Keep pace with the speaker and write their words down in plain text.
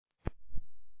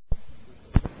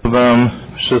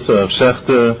Shusha of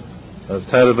Shechter, of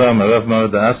Terabam, Rav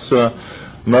Marda Asra,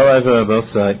 Morai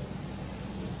Verabosai.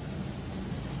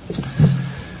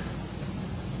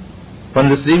 When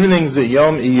this evening's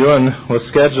Yom Iyun was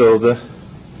scheduled,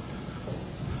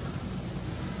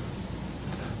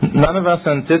 none of us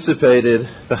anticipated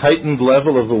the heightened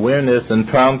level of awareness and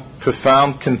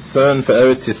profound concern for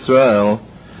Eretz Yisrael,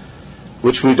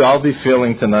 which we'd all be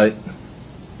feeling tonight.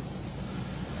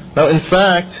 Now, in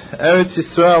fact, Eretz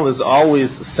Yisrael is always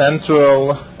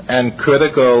central and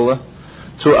critical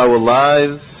to our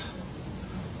lives,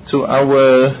 to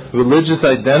our religious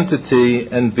identity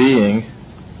and being.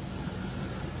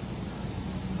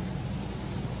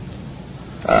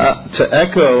 To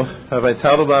echo Rabbi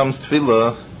Tadelbaum's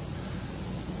tefillah,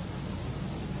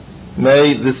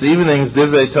 may this evening's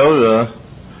Divrei Torah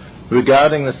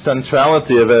regarding the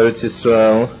centrality of Eretz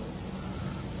Yisrael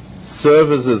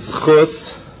serve as a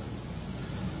zchus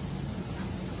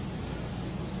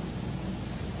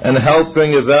and help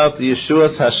bring about the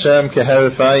Yeshuas Hashem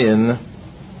Keheref Ayin,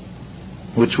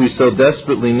 which we so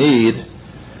desperately need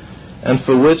and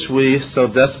for which we so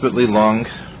desperately long.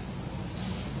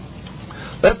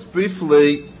 Let's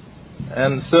briefly,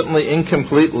 and certainly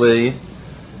incompletely,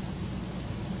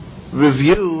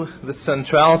 review the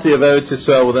centrality of Eretz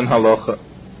Yisrael within Halacha.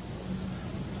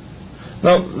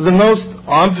 Now, the most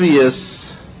obvious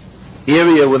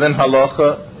area within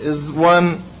Halacha is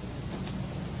one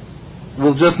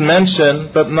we'll just mention,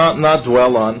 but not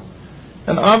dwell on.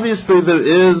 And obviously there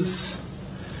is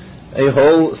a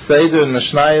whole Seder in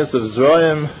Mishnayos of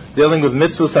Zroim dealing with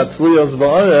mitzvahs hatzliyos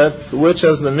ba'aretz, which,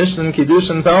 as the Mishnah in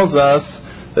Kiddushin tells us,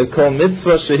 they call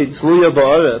mitzvah shehitzliya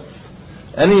ba'aretz.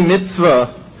 Any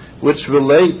mitzvah which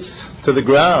relates to the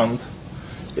ground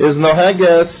is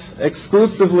noheges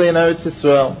exclusively in Eretz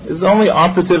Yisrael, is only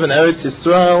operative in Eretz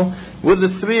Yisrael, with the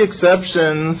three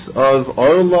exceptions of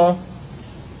orla,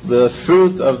 the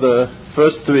fruit of the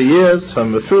first 3 years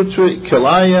from the fruit tree,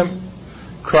 kilayim,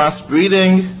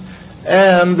 crossbreeding,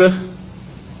 and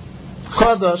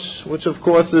chadash, which of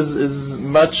course is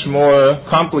much more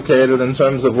complicated in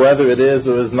terms of whether it is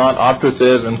or is not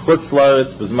operative in chutz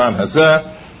la'aretz b'zman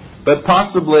hazeh. But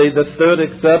possibly the third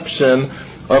exception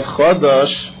of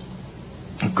chadash,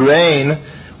 grain,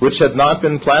 which had not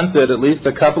been planted at least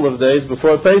a couple of days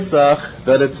before Pesach,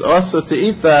 that it's also to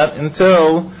eat that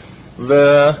until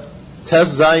the Tes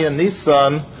Zayin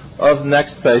Nisan of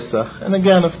next Pesach. And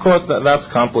again, of course, that's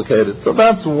complicated. So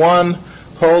that's one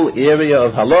whole area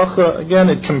of halacha. Again,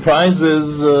 it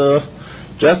comprises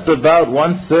just about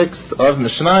 1/6 of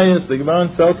Mishnayos. The Gemara in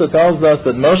Sota tells us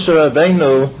that Moshe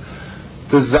Rabbeinu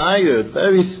desired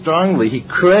very strongly, he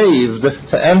craved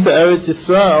to enter Eretz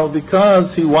Yisrael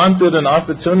because he wanted an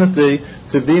opportunity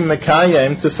to be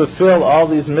Mekayim, to fulfill all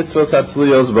these mitzvahs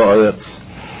hatzliyos ba'aretz.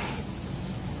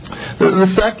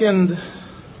 The second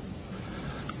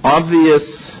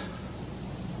obvious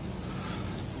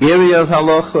area of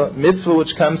halacha, mitzvah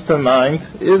which comes to mind,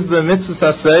 is the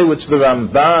mitzvah saseh, which the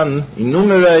Ramban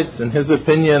enumerates. In his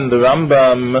opinion, the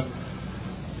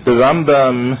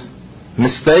Rambam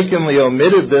mistakenly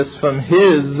omitted this from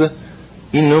his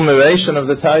enumeration of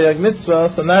the Taryag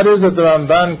mitzvahs, and that is that the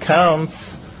Ramban counts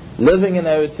living in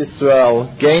Eretz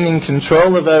Yisrael, gaining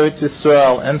control of Eretz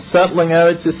Yisrael, and settling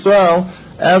Eretz Yisrael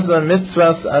as a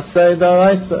mitzvah aseh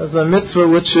daraisa, as a mitzvah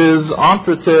which is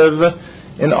operative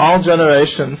in all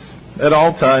generations, at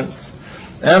all times.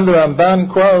 And the Ramban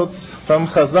quotes from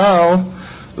Chazal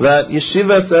that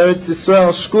Yeshivas Eretz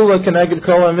Yisrael shkula keneged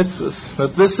kol ha-mitzvahs,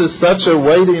 that this is such a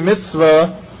weighty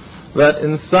mitzvah that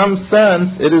in some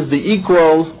sense it is the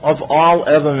equal of all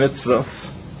other mitzvahs.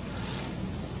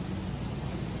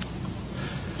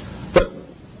 But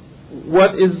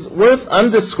what is worth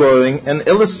underscoring and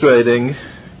illustrating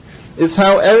is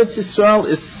how Eretz Yisrael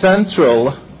is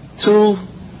central to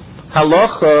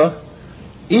halacha,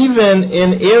 even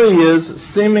in areas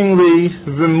seemingly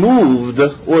removed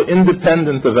or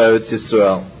independent of Eretz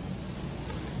Yisrael.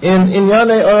 In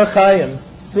Yanei Orach Chaim,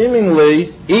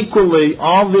 seemingly equally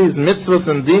all these mitzvahs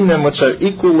and dinim which are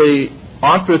equally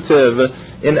operative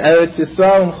in Eretz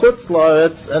Yisrael and chutz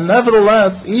la'aretz, and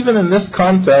nevertheless, even in this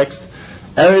context,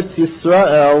 Eretz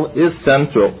Yisrael is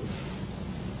central.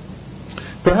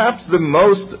 Perhaps the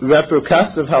most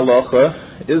repercussive halacha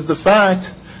is the fact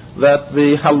that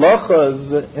the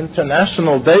halacha's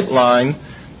international dateline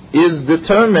is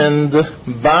determined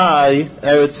by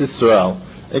Eretz Yisrael.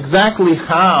 Exactly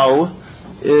how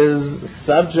is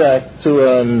subject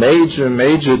to a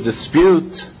major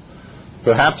dispute,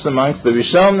 perhaps amongst the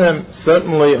Rishonim,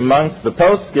 certainly amongst the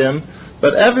Poskim,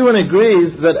 But everyone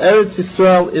agrees that Eretz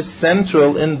Yisrael is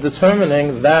central in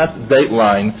determining that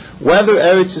dateline. Whether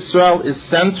Eretz Yisrael is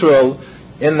central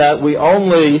in that we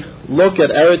only look at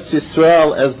Eretz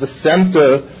Yisrael as the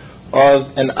center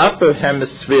of an upper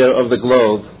hemisphere of the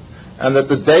globe, and that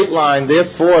the dateline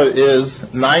therefore is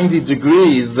 90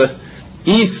 degrees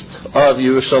east of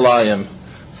Yerushalayim,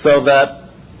 so that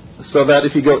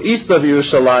if you go east of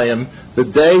Yerushalayim, the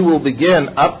day will begin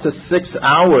up to 6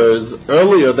 hours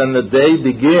earlier than the day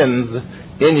begins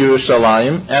in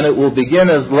Yerushalayim, and it will begin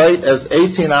as late as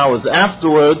 18 hours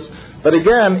afterwards. But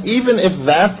again, even if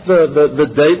that's the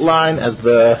dateline, as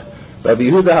the Rabbi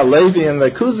Yehuda Halevi and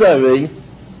the Kuzari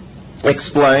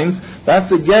explains,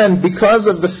 that's again because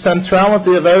of the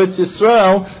centrality of Eretz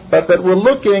Yisrael, but that we're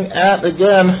looking at,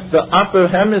 again, the upper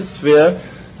hemisphere,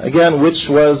 again, which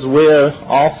was where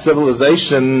all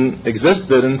civilization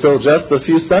existed until just a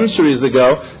few centuries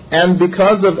ago, and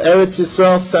because of Eretz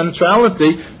Yisrael's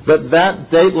centrality, that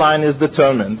dateline is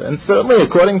determined. And certainly,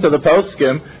 according to the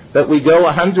poskim, that we go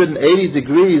 180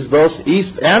 degrees both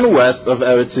east and west of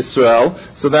Eretz Yisrael,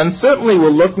 so then certainly we're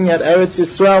looking at Eretz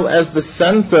Yisrael as the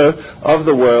center of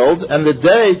the world, and the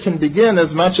day can begin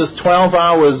as much as 12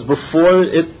 hours before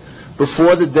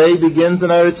the day begins in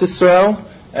Eretz Yisrael,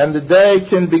 and the day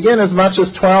can begin as much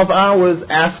as 12 hours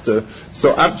after.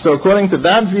 So according to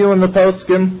that view in the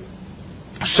poskim,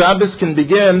 Shabbos can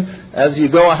begin as you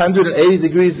go 180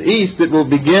 degrees east. It will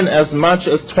begin as much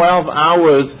as 12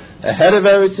 hours ahead of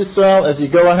Eretz Yisrael. As you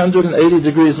go 180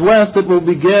 degrees west, it will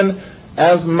begin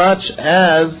as much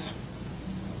as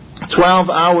 12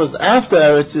 hours after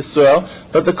Eretz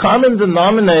Yisrael. But the common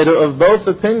denominator of both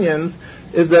opinions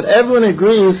is that everyone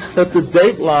agrees that the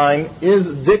dateline is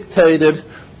dictated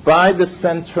by the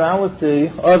centrality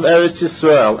of Eretz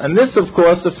Yisrael. And this, of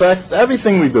course, affects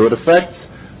everything we do. It affects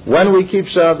when we keep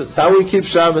Shabbos, how we keep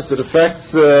Shabbos. It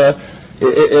affects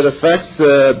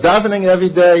davening every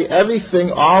day,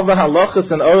 everything, all the halachas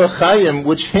and orach chayim,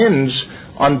 which hinge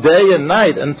on day and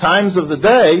night and times of the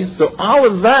day. So all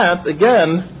of that,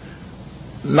 again,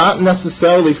 not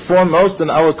necessarily foremost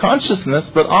in our consciousness,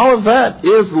 but all of that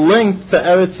is linked to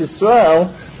Eretz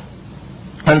Yisrael,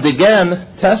 and again,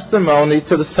 testimony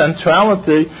to the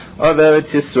centrality of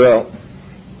Eretz Yisrael.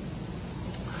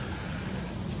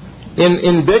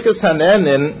 In Birkas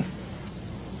Hanenin,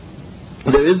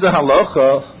 there is a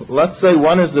halacha. Let's say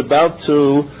one is about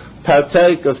to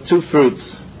partake of two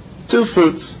fruits,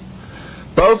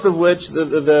 both of which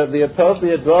the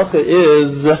appropriate bracha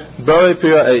is borei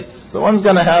pira eitz. So one's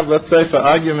going to have, let's say for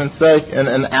argument's sake,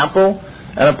 an apple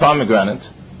and a pomegranate.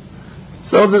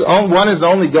 So one is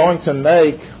only going to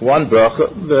make one bracha.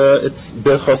 It's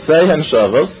b'chosei and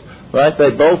shavos, right?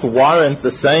 They both warrant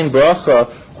the same bracha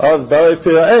of borei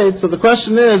pira eitz. So the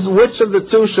question is, which of the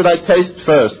two should I taste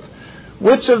first?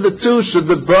 Which of the two should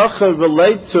the bracha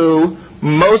relate to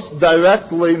most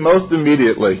directly, most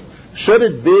immediately? Should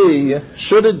it be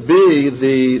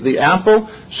the apple?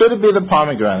 Should it be the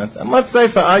pomegranate? And let's say,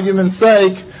 for argument's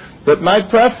sake, that my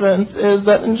preference is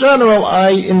that in general I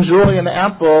enjoy an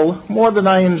apple more than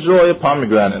I enjoy a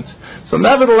pomegranate. So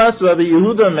nevertheless, Rabbi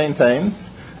Yehuda maintains,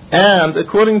 and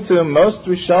according to most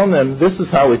Rishonim, this is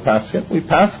how we paskin. We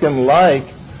paskin like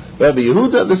Rabbi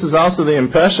Yehuda. This is also the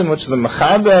impression which the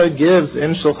Mechaber gives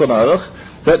in Shulchan Aruch,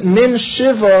 that min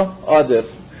shiva adif,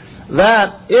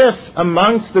 that if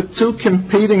amongst the two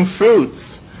competing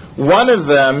fruits, one of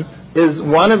them is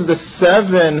one of the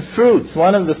 7 fruits,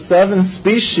 one of the 7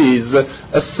 species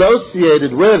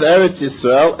associated with Eretz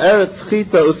Yisrael, Eretz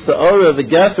chita u'sa'ora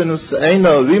v'gefen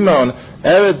u'sa'eno rimon,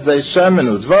 Eretz zeishemen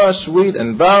u'dvash, wheat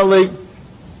and barley,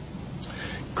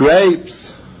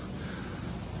 grapes,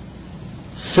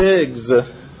 figs,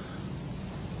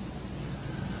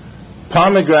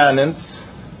 pomegranates,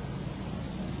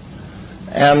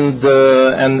 and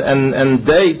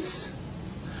dates.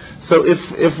 So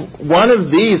if one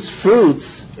of these fruits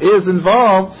is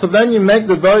involved, so then you make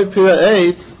the borei pira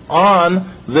eitz on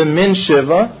the min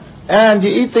shiva, and you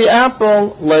eat the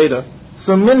apple later.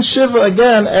 So min shiva,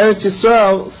 again, Eretz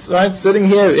Yisrael, right, sitting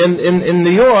here in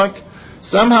New York,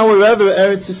 somehow or other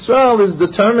Eretz Yisrael is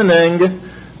determining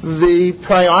the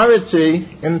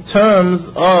priority in terms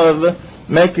of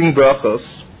making brachos.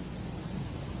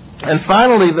 And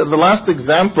finally, the last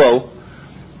example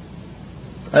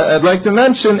I'd like to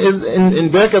mention is in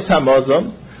Birkas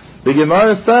Hamazon. The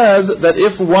Gemara says that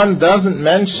if one doesn't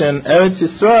mention Eretz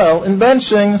Yisrael in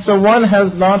benching, so one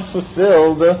has not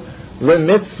fulfilled the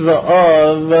mitzvah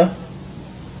of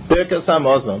Birkas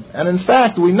Hamazon. And in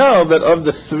fact, we know that of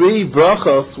the 3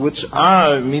 brachos which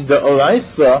are midah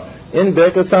oraisa in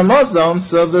Birkas Hamazon,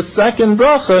 so the second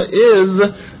bracha is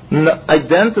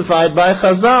identified by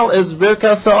Chazal as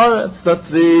Birkas Haaretz, that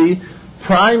the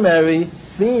primary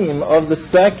theme of the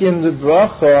second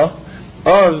bracha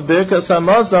of Birkas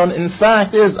Hamazon, in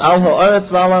fact, is Al Haaretz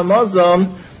V'Al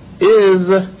Hamazon, is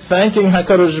thanking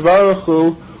HaKadosh Baruch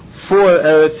Hu for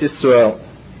Eretz Yisrael.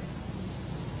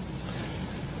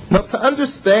 Now, to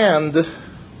understand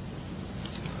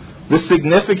the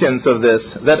significance of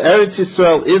this, that Eretz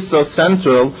Yisrael is so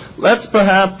central, let's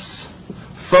perhaps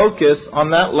focus on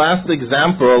that last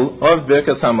example of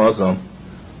Birkas Hamazon.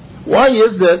 Why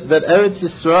is it that Eretz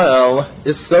Yisrael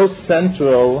is so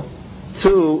central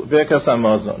to Birkas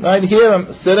Hamazon? Right here,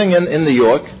 I'm sitting in New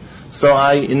York, so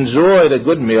I enjoyed a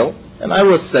good meal, and I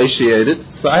was satiated,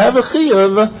 so I have a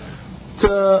chiyuv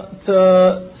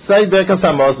to say Birkas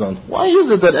Hamazon. Why is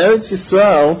it that Eretz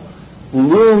Yisrael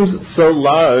looms so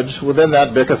large within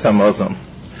that Birkas Hamazon?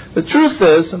 The truth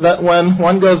is that when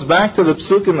one goes back to the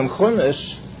Psukim and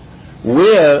Chumash,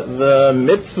 where the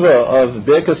mitzvah of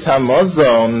Birkas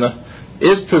Hamazon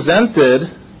is presented,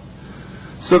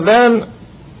 so then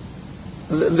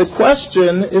the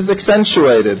question is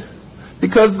accentuated,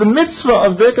 because the mitzvah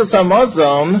of Birkas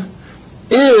Hamazon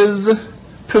is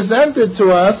presented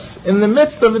to us in the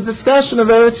midst of a discussion of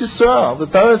Eretz Yisrael. The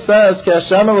Torah says, "Ki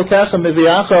Hashem Elokecha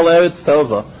mevi'acha al Eretz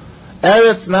Tova,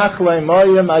 Eretz nachlei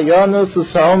moyim ayanus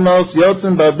usalmos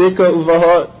yotzim barbika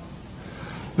uvahot."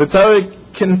 The Torah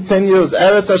continues,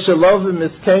 "Eretz asher lovim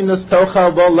miskenus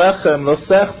tochal bo lechem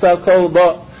losech sal kol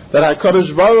bo." That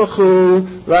HaKadosh Baruch Hu,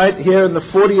 right here in the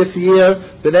 40th year,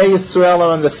 Bnei Yisrael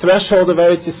are on the threshold of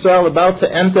Eretz Yisrael, about to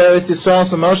enter Eretz Yisrael.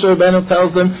 So Moshe Rabbeinu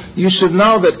tells them, you should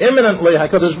know that imminently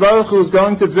HaKadosh Baruch Hu is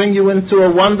going to bring you into a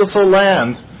wonderful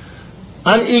land,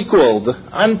 unequaled,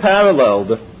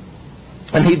 unparalleled.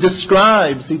 And he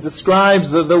describes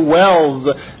the wells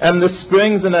and the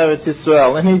springs in Eretz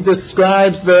Yisrael, and he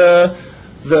describes the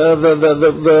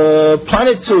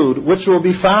plenitude which will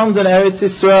be found in Eretz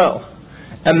Yisrael.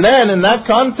 And then, in that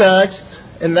context,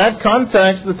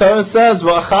 the Torah says,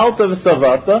 "V'achalta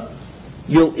v'savata,"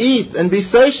 you'll eat and be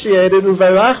satiated,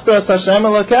 "Uveirachta es Hashem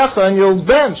Elokecha," and you'll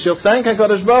bench, you'll thank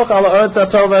HaKadosh Baruch Hu ala Eretz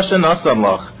HaTov asher nasan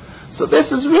lach. So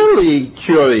this is really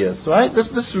curious, right?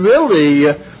 This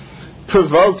really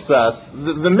provokes us.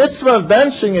 The mitzvah of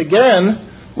benching, again,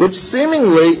 which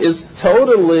seemingly is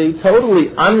totally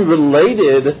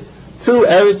unrelated to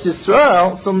Eretz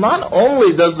Yisrael. So not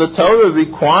only does the Torah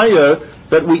require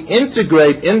that we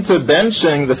integrate into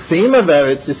benching the theme of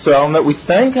Eretz Yisrael, and that we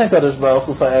thank HaKadosh Baruch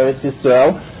Hu for Eretz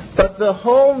Yisrael, but the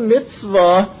whole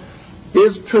mitzvah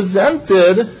is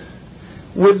presented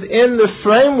within the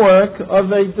framework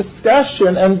of a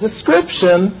discussion and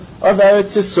description of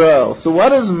Eretz Yisrael. So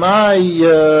what is my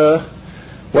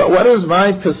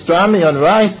pastrami on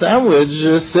rice sandwich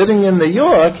sitting in New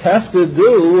York have to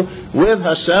do with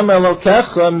Hashem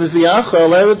Elokecha mevi'acha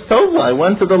al Eretz Tova? I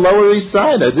went to the Lower East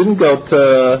Side. I didn't go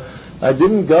to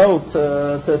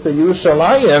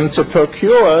Yerushalayim to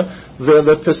procure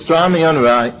the pastrami on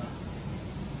rice.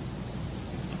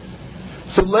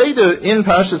 So later in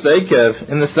Parshas Eikev,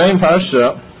 in the same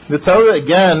parsha, the Torah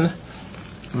again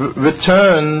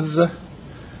returns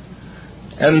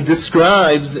and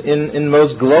describes in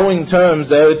most glowing terms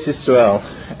Eretz Yisrael.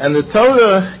 And the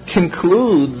Torah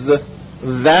concludes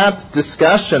that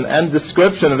discussion and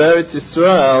description of Eretz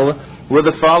Yisrael with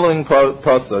the following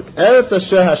pasuk: Eretz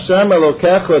asher Hashem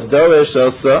Elokecha doresh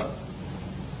osa.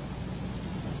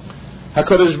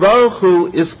 HaKadosh Baruch Hu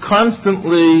is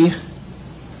constantly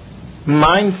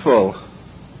mindful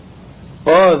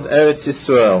of Eretz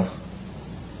Yisrael.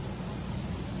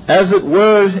 As it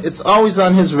were, it's always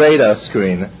on his radar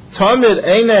screen. Tamid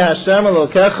einei Hashem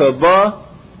Elokecha ba,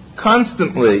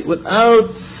 constantly,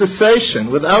 without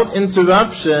cessation, without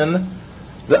interruption,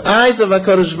 the eyes of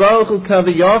HaKadosh Baruch Hu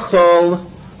Kaviyachol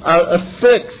are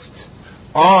affixed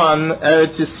on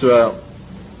Eretz Yisrael.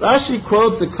 Rashi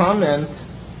quotes a comment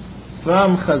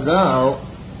from Chazal.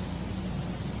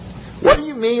 What do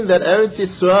you mean that Eretz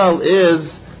Yisrael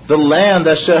is the land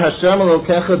Asher Hashem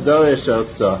Elokecha doresh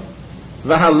osa?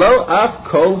 V'halo af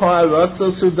kol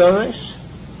ha'aratzos hu doresh?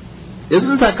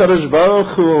 Isn't HaKadosh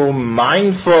Baruch Hu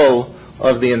mindful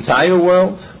of the entire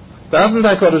world? Doesn't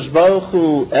HaKadosh Baruch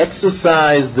Hu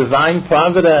exercise divine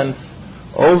providence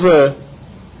over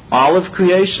all of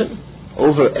creation,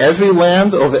 over every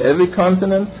land, over every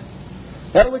continent?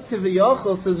 Ela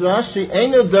kiviyachol, says Rashi,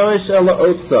 eino doresh ela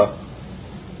osa.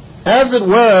 As it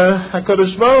were,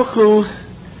 HaKadosh Baruch Hu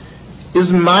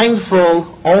is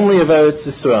mindful only of Eretz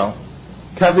Yisrael.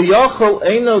 Kaviyachol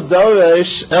eino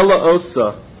doresh ela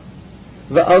osa.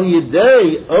 V'al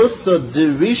yidei osa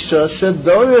dirisha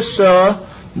shedoresha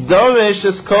doresh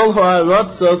es kol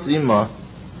ha'aratzos ima.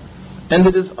 And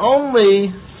it is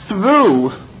only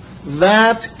through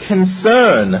that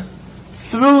concern,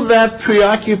 through that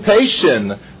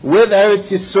preoccupation with Eretz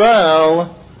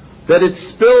Yisrael, that it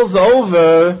spills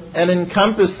over and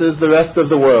encompasses the rest of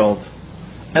the world.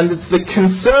 And it's the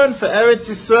concern for Eretz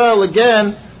Yisrael,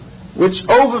 again, which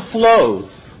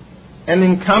overflows and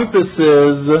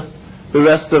encompasses the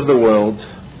rest of the world.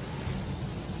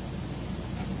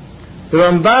 The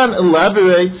Ramban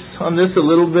elaborates on this a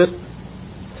little bit.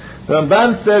 The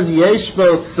Ramban says, Yesh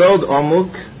bo sod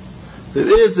omuk.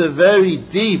 There is a very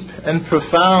deep and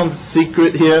profound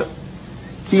secret here.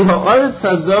 Ki ha'aretz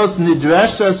hazos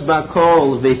nidrashas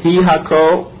bakol v'hi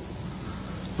hakol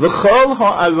v'chol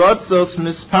ha'arotzos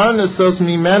misparnasos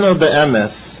mimeno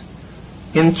be'emes.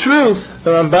 In truth,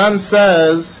 the Ramban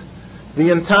says, the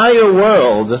entire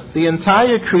world, the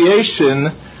entire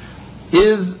creation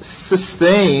is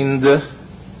sustained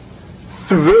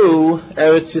through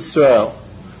Eretz Yisrael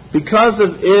because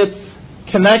of its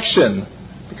connection,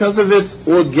 because of its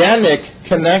organic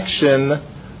connection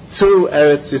to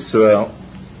Eretz Yisrael.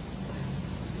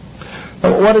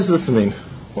 Now, what does this mean?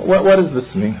 What does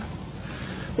this mean?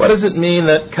 What does it mean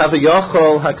that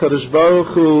Kavayachol HaKadosh Baruch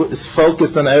Hu is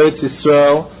focused on Eretz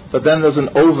Yisrael, but then there's an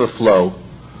overflow?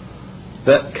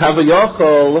 That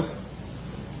Kavayachol,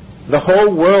 the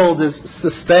whole world is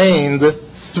sustained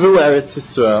through Eretz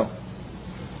Yisrael.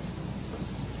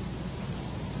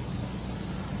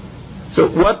 So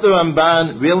what the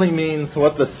Ramban really means,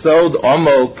 what the Sod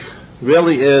Omok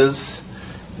really is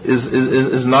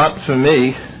not for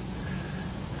me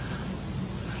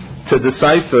to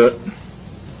decipher.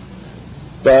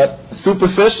 But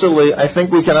superficially, I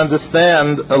think we can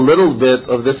understand a little bit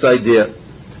of this idea.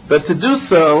 But to do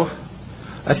so,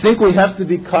 I think we have to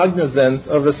be cognizant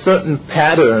of a certain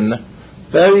pattern,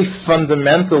 very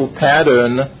fundamental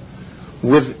pattern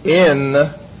within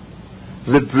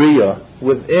the Bria,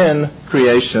 within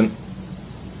creation.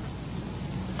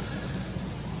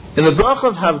 In the Brach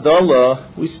of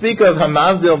Havdalah, we speak of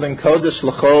Hamavdil ben Kodesh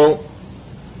l'chol,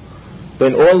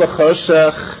 ben Or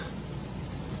l'choshech,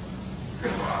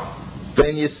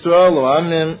 ben Yisrael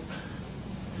l'amim,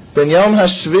 ben Yom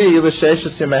Hashvi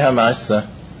l'sheshes yemei ha'ma'aseh.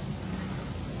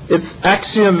 It's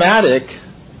axiomatic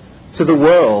to the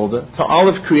world, to all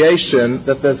of creation,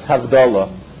 that there's Havdalah.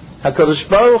 HaKadosh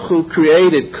Baruch Hu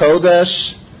created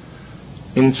Kodesh,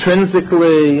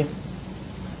 intrinsically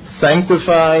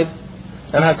sanctified,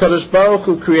 and HaKadosh Baruch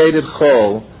Hu created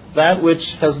Chol, that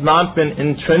which has not been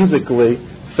intrinsically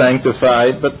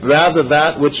sanctified, but rather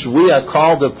that which we are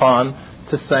called upon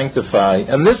to sanctify.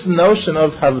 And this notion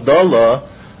of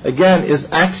Havdalah, again, is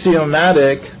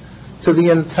axiomatic to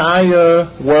the entire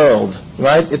world,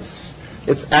 right?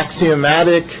 It's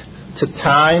axiomatic to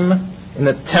time, in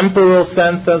a temporal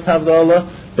sense, as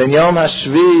Havdalah. Ben Yom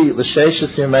Hashvi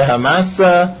l'sheshes yemei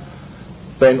hamasa,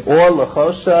 ben Or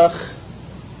l'choshech.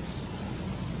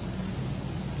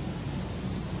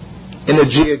 In a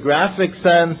geographic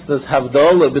sense, there's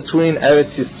Havdalah between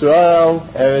Eretz Yisrael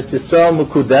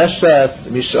Mukudeshes,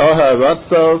 Mishor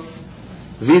ha'aratzos,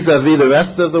 vis-a-vis the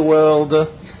rest of the world.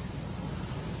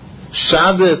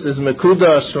 Shabbos is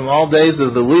Mekudash from all days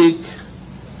of the week.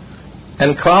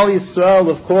 And Klal Yisrael,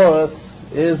 of course,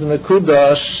 is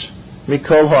Mekudash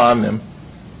Mikol Ha'amim.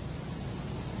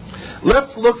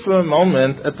 Let's look for a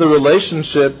moment at the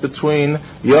relationship between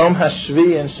Yom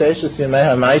Hashvi and Sheshes Yemei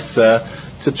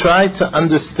HaMaisa to try to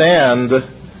understand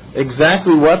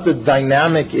exactly what the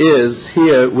dynamic is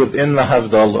here within the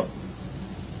Havdalah.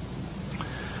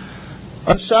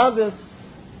 On Shabbos,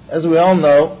 as we all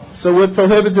know, so we're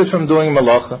prohibited from doing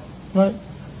Malacha, right?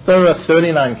 There are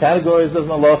 39 categories of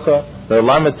Malacha. There are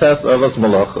Lamites Avos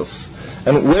Malachos.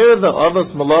 And where are the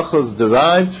Avos Malachos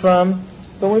derived from?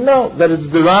 So we know that it's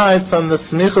derived from the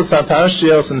Smichus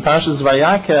HaParshios and Parshas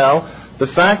Vayakel, the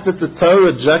fact that the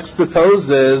Torah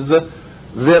juxtaposes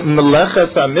the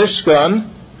Meleches HaMishkan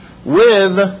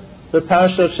with the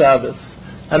Parsha of Shabbos.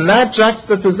 And that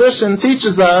juxtaposition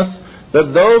teaches us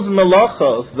that those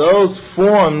malachos, those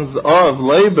forms of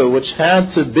labor which had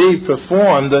to be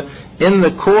performed in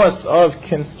the course of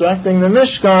constructing the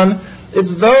Mishkan,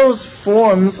 it's those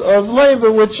forms of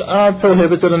labor which are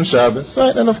prohibited on Shabbos,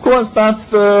 right? And of course that's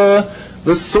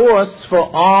the source for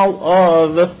all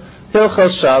of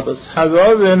Hilchos Shabbos,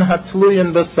 Harorin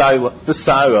Hatluyin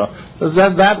B'Saira. There's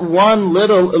that one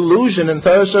little allusion in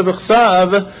Torah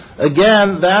Shebechsav.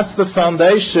 Again, that's the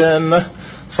foundation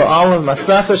for all of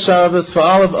Masach Shabbos, for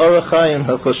all of Orach Chaim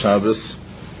Hilchos Shabbos.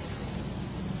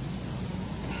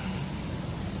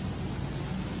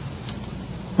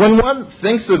 When one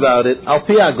thinks about it, Al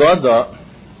Pi Agoda,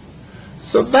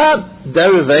 so that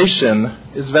derivation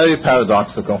is very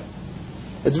paradoxical.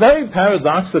 It's very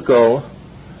paradoxical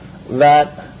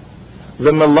that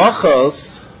the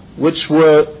melachos which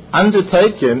were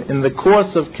undertaken in the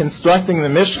course of constructing the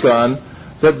Mishkan,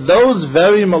 that those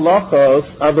very melachos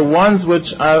are the ones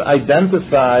which are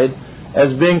identified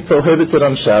as being prohibited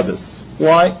on Shabbos.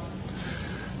 Why?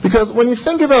 Because when you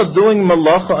think about doing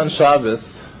malacha on Shabbos,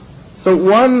 so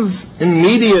one's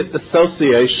immediate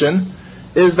association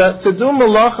is that to do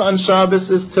malacha on Shabbos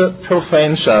is to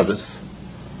profane Shabbos.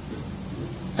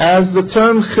 As the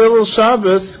term Chilul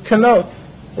Shabbos connotes,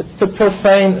 it's to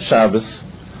profane Shabbos.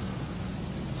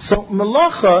 So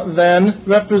malacha then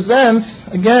represents,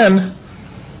 again,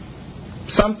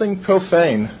 something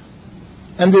profane.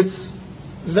 And it's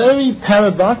very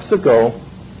paradoxical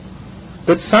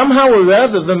that somehow or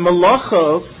rather the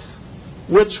malachos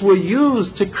which were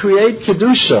used to create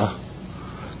Kedusha,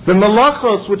 the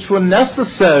malachos which were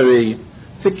necessary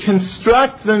to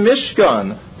construct the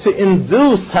Mishkan, to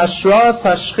induce Hashras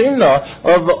Hashchina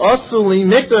of Osuli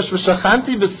Mikdash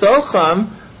V'Shachanti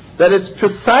B'Socham, that it's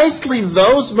precisely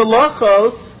those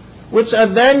malachos which are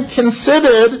then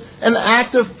considered an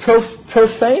act of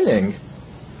profaning.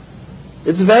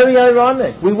 It's very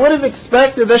ironic. We would have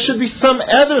expected there should be some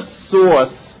other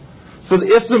source for the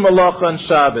Isser Malacha on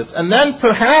Shabbos. And then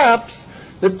perhaps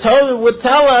the Torah would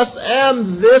tell us,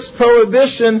 and this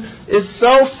prohibition is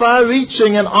so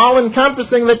far-reaching and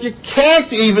all-encompassing that you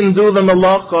can't even do the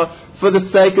Malacha for the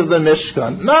sake of the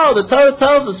Mishkan. No, the Torah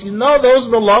tells us, those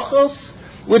Malachos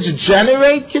which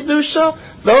generate Kedusha,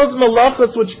 those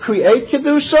Malachos which create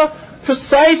Kedusha,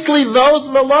 precisely those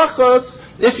Malachos,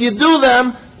 if you do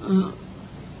them,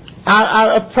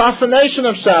 are a profanation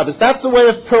of Shabbos. That's a way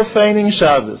of profaning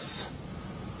Shabbos.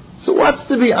 So what's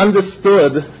to be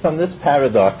understood from this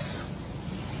paradox?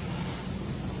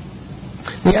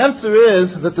 The answer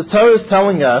is that the Torah is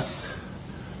telling us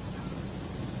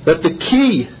that the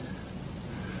key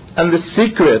and the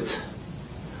secret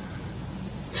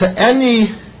to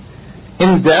any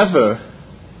endeavor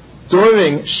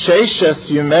during Sheishes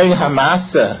Yumei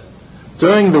Hamasa,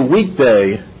 during the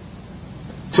weekday,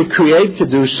 to create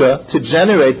Kedusha, to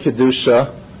generate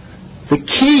Kedusha, the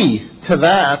key to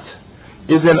that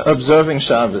is in observing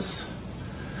Shabbos.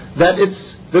 That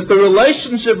the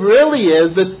relationship really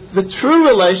is, that the true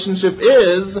relationship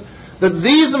is, that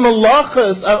these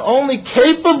malachas are only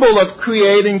capable of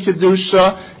creating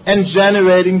Kedusha and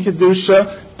generating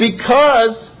Kedusha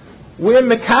because we're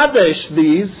mekadesh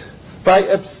these by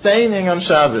abstaining on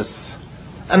Shabbos.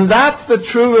 And that's the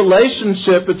true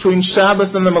relationship between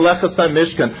Shabbos and the Melechas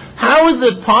HaMishkan. How is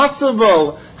it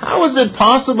possible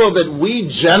that we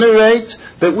generate,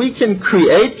 that we can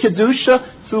create Kedusha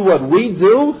through what we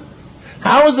do?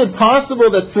 How is it possible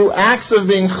that through acts of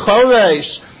being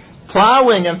choresh,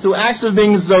 plowing, and through acts of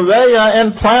being zoreya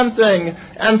and planting,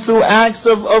 and through acts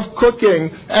of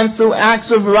cooking, and through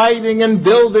acts of writing and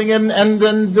building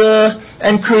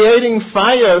and creating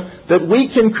fire, that we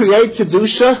can create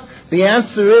Kedusha? The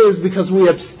answer is because we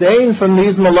abstain from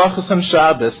these malachos on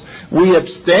Shabbos. We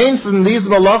abstain from these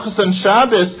malachos on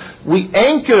Shabbos. We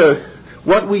anchor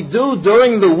what we do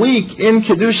during the week in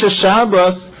Kedusha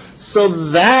Shabbos, so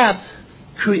that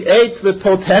creates the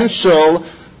potential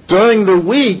during the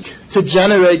week to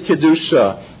generate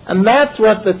Kedusha. And that's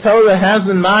what the Torah has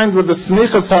in mind with the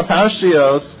smichas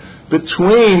haparshios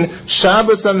between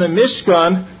Shabbos and the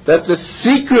Mishkan, that the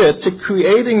secret to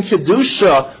creating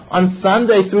Kedusha on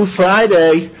Sunday through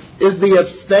Friday is the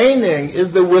abstaining,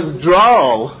 is the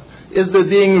withdrawal, is the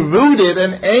being rooted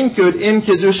and anchored in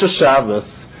Kedusha Shabbos.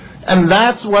 And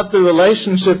that's what the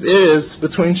relationship is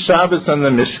between Shabbos and the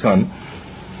Mishkan.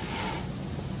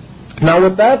 Now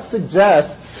what that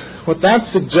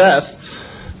suggests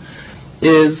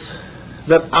is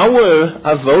that our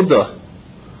avodah,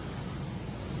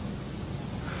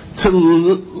 to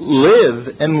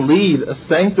live and lead a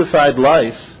sanctified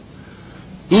life,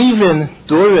 even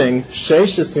during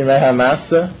Sheishes Yimei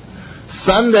HaMasa,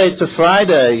 Sunday to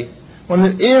Friday, when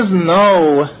there is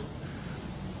no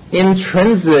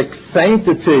intrinsic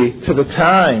sanctity to the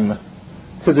time,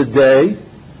 to the day,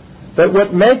 that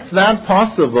what makes that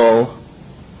possible,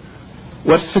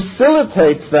 what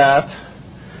facilitates that,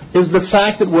 is the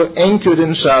fact that we're anchored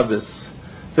in Shabbos.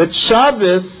 That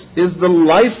Shabbos is the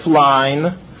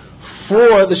lifeline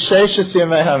for the Sheishes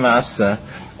Yimei HaMasa.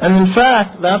 And in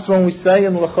fact, that's when we say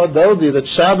in L'chododi that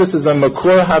Shabbos is a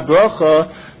Makor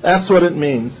HaBrocha, that's what it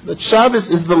means. That Shabbos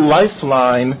is the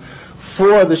lifeline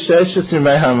for the Sheishes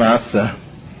Yimei HaMasa.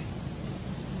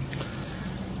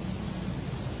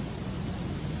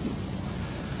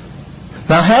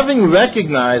 Now, having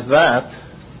recognized that,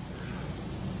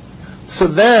 so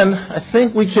then I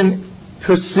think we can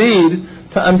proceed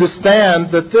to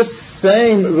understand that this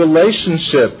same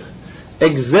relationship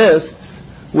exists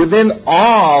within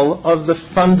all of the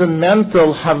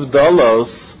fundamental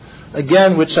havdalos,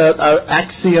 again, which are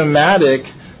axiomatic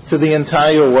to the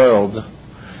entire world.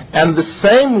 And the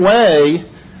same way,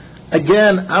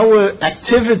 again, our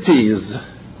activities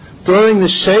during the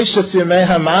Sheishas Yemei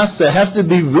HaMaseh have to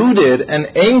be rooted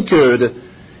and anchored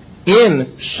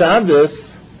in Shabbos,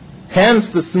 hence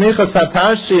the Smichas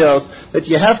HaParshios, that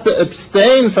you have to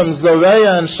abstain from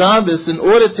Zoreya and Shabbos in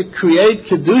order to create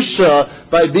Kedusha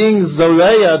by being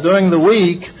Zoreya during the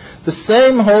week. The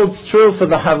same holds true for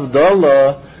the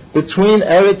Havdalah between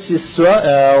Eretz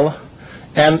Yisrael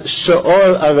and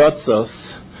She'or Aratzos.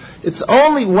 It's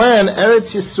only when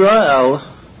Eretz Yisrael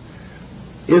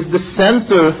is the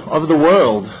center of the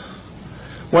world,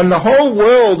 when the whole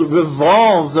world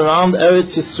revolves around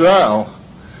Eretz Yisrael,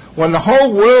 when the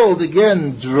whole world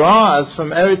again draws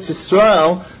from Eretz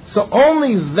Yisrael, so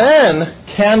only then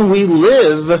can we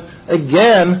live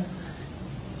again,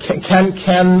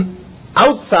 can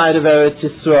outside of Eretz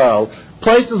Yisrael,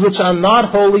 places which are not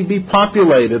wholly be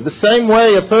populated. The same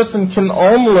way a person can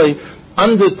only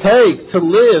undertake to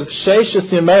live Sheishas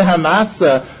Yemei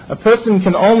HaMaseh, a person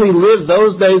can only live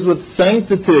those days with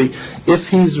sanctity if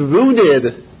he's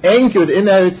rooted, anchored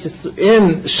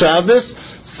in Shabbos.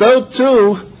 So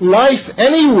too, life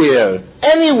anywhere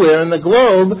in the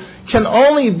globe can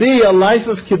only be a life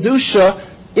of Kedusha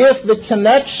if the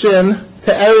connection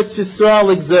to Eretz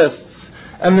Yisrael exists.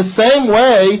 And the same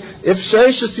way, if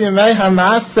Sheishas Yemei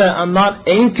HaMaseh are not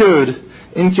anchored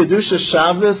in Kedusha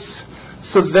Shabbos,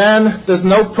 so then there's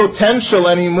no potential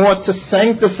anymore to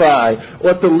sanctify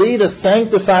or to lead a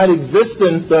sanctified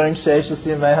existence during Sheishas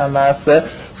Yemei HaMaseh.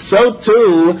 So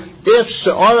too, if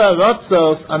She'or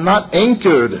Aratzos are not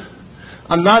anchored,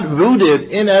 are not rooted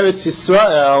in Eretz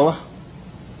Yisrael,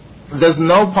 there's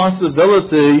no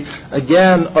possibility,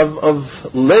 again,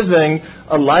 of living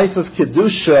a life of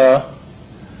Kedusha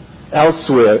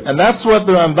elsewhere. And that's what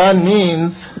the Ramban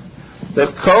means,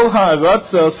 that Kol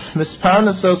Ha'aratzos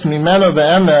Misparnasos Mimeno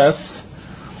Be'emes,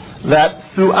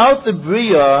 that throughout the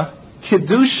Bria,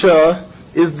 Kedusha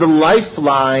is the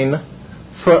lifeline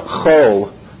for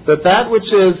Chol. That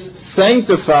which is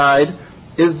sanctified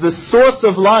is the source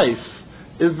of life,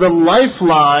 is the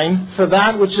lifeline for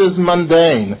that which is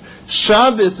mundane.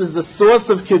 Shabbos is the source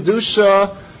of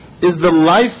Kedusha, is the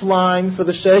lifeline for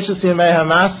the Sheishas Yemei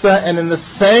HaMaseh, and in the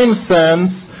same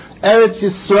sense, Eretz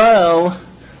Yisrael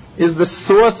is the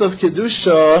source of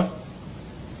Kedusha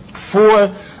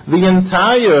for the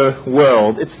entire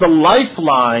world. It's the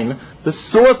lifeline, the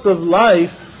source of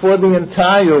life for the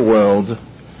entire world.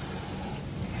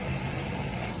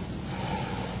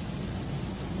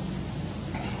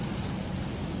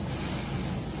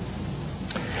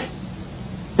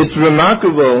 It's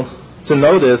remarkable to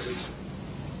notice,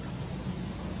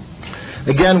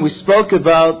 again, we spoke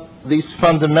about these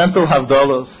fundamental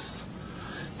havdalos,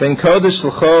 ben kodesh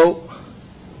l'chol,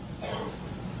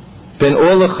 ben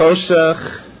or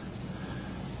l'choshech,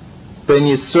 ben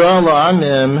Yisrael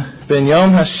l'amim, ben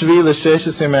yom hashvi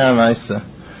l'sheshes yemei ha'maisa.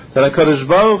 That HaKadosh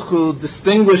Baruch Hu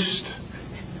distinguished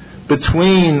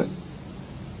between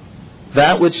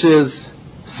that which is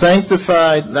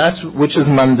sanctified, that which is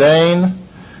mundane,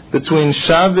 between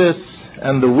Shabbos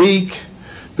and the week,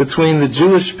 between the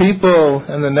Jewish people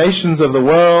and the nations of the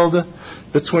world,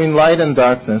 between light and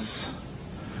darkness.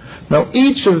 Now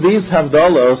each of these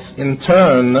Havdalos in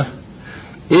turn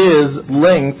is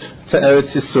linked to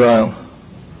Eretz Yisrael.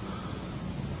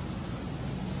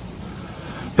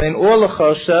 Bein or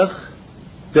l'choshech,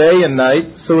 day and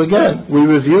night. So again, we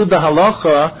reviewed the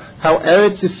Halacha, how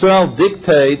Eretz Yisrael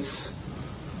dictates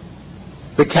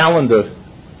the calendar.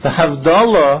 The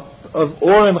Havdalah of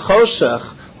Or and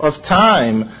Choshech, of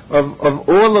time, of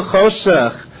Or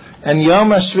l'choshech, and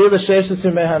Yom HaShvi l'Sheshes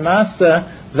Yemei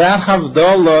HaMaseh, that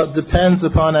Havdalah depends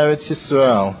upon Eretz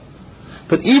Yisrael.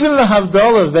 But even the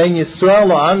Havdalah Vein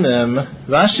Yisrael La'amim,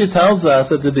 Rashi tells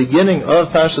us at the beginning of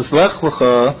Parshas Lech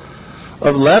Lecha,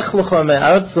 of Lech Lecha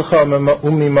me'artzecha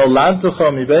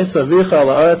u'mimoladzecha mibeis avicha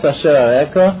la'aretz asher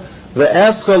areka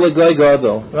ve'escha l'goy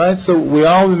gadol. Right? So we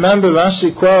all remember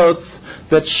Rashi quotes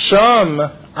that Sham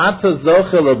ata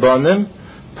zoche l'banim,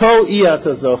 po I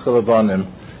ata zoche l'banim.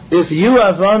 If you,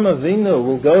 Avram Avinu,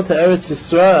 will go to Eretz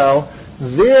Yisrael,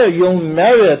 there you'll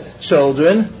merit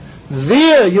children,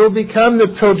 there you'll become the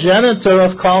progenitor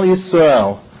of Klal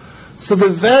Yisrael. So the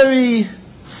very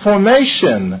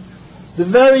formation, the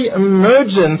very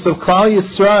emergence of Klal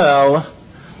Yisrael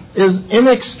is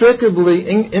inextricably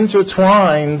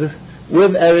intertwined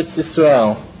with Eretz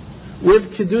Yisrael,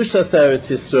 with Kedushas Eretz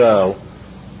Yisrael.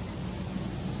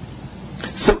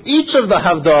 So each of the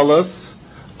Havdalas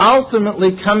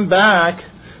ultimately come back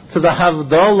to the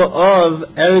Havdalah of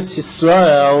Eretz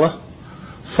Yisrael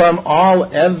from all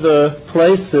other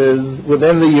places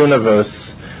within the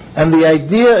universe. And the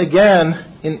idea, again,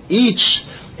 in each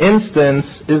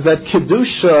instance, is that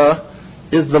Kedusha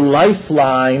is the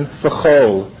lifeline for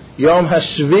Chol. Yom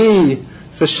Hashvi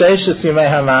for Sheshes Yemei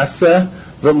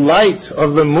HaMaseh. The light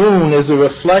of the moon is a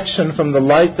reflection from the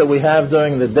light that we have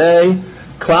during the day.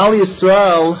 Klal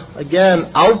Yisrael,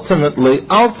 again, ultimately,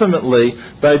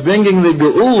 by bringing the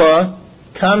Geula,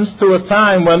 comes to a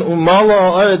time when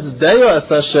Umalo Eretz Deos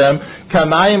Hashem,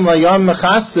 Kamayim Layom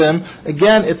Mechasim,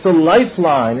 again, it's a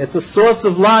lifeline, it's a source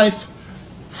of life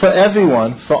for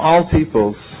everyone, for all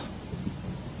peoples.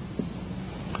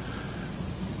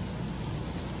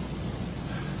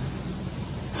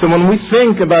 So when we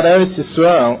think about Eretz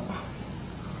Yisrael,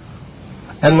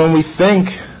 and when we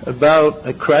think about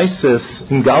a crisis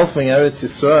engulfing Eretz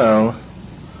Yisrael,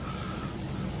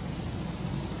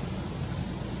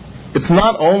 it's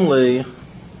not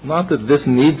that this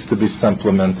needs to be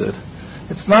supplemented.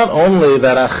 It's not only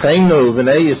that Acheinu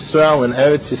B'nai Yisrael and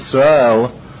Eretz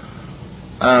Yisrael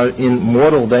are in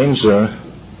mortal danger,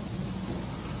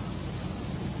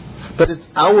 but it's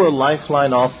our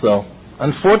lifeline also.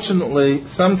 Unfortunately,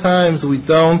 sometimes we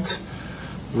don't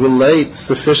relate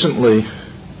sufficiently,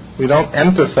 we don't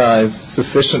empathize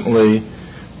sufficiently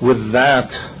with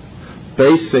that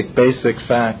basic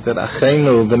fact that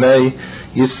Acheinu B'nai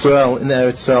Yisrael in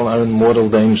Eretz Yisrael are in mortal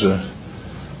danger.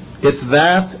 It's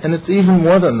that, and it's even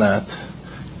more than that.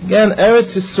 Again,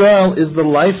 Eretz Yisrael is the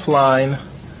lifeline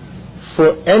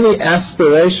for any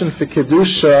aspiration for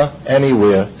Kedusha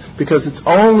anywhere. Because it's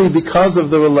only because of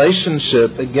the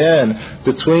relationship, again,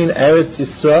 between Eretz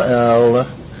Yisrael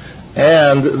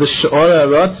and the She'or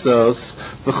HaRotzos,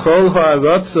 V'chol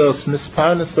HaRotzos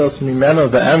Misparnasos Mimeno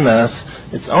Be'emes,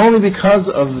 it's only because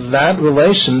of that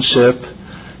relationship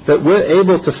that we're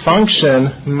able to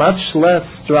function, much less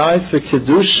strive for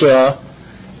Kedusha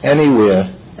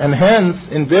anywhere. And hence,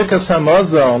 in Birkas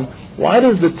HaMazon, why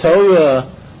does the Torah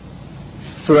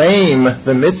frame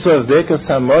the mitzvah of Birkas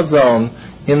HaMazon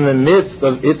in the midst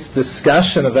of its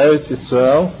discussion of Eretz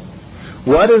Yisrael?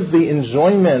 What is the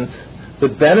enjoyment, the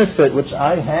benefit which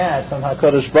I had from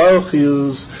HaKadosh Baruch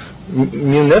Hu's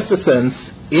munificence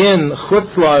in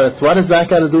Chutz La'aretz? What has that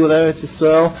got to do with Eretz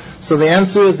Yisrael? So the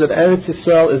answer is that Eretz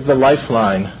Yisrael is the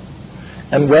lifeline.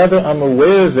 And whether I'm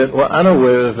aware of it or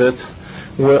unaware of it,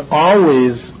 we're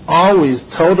always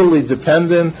totally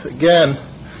dependent, again,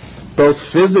 both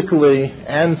physically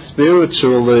and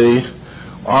spiritually,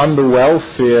 on the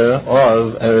welfare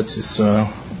of Eretz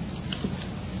Yisrael.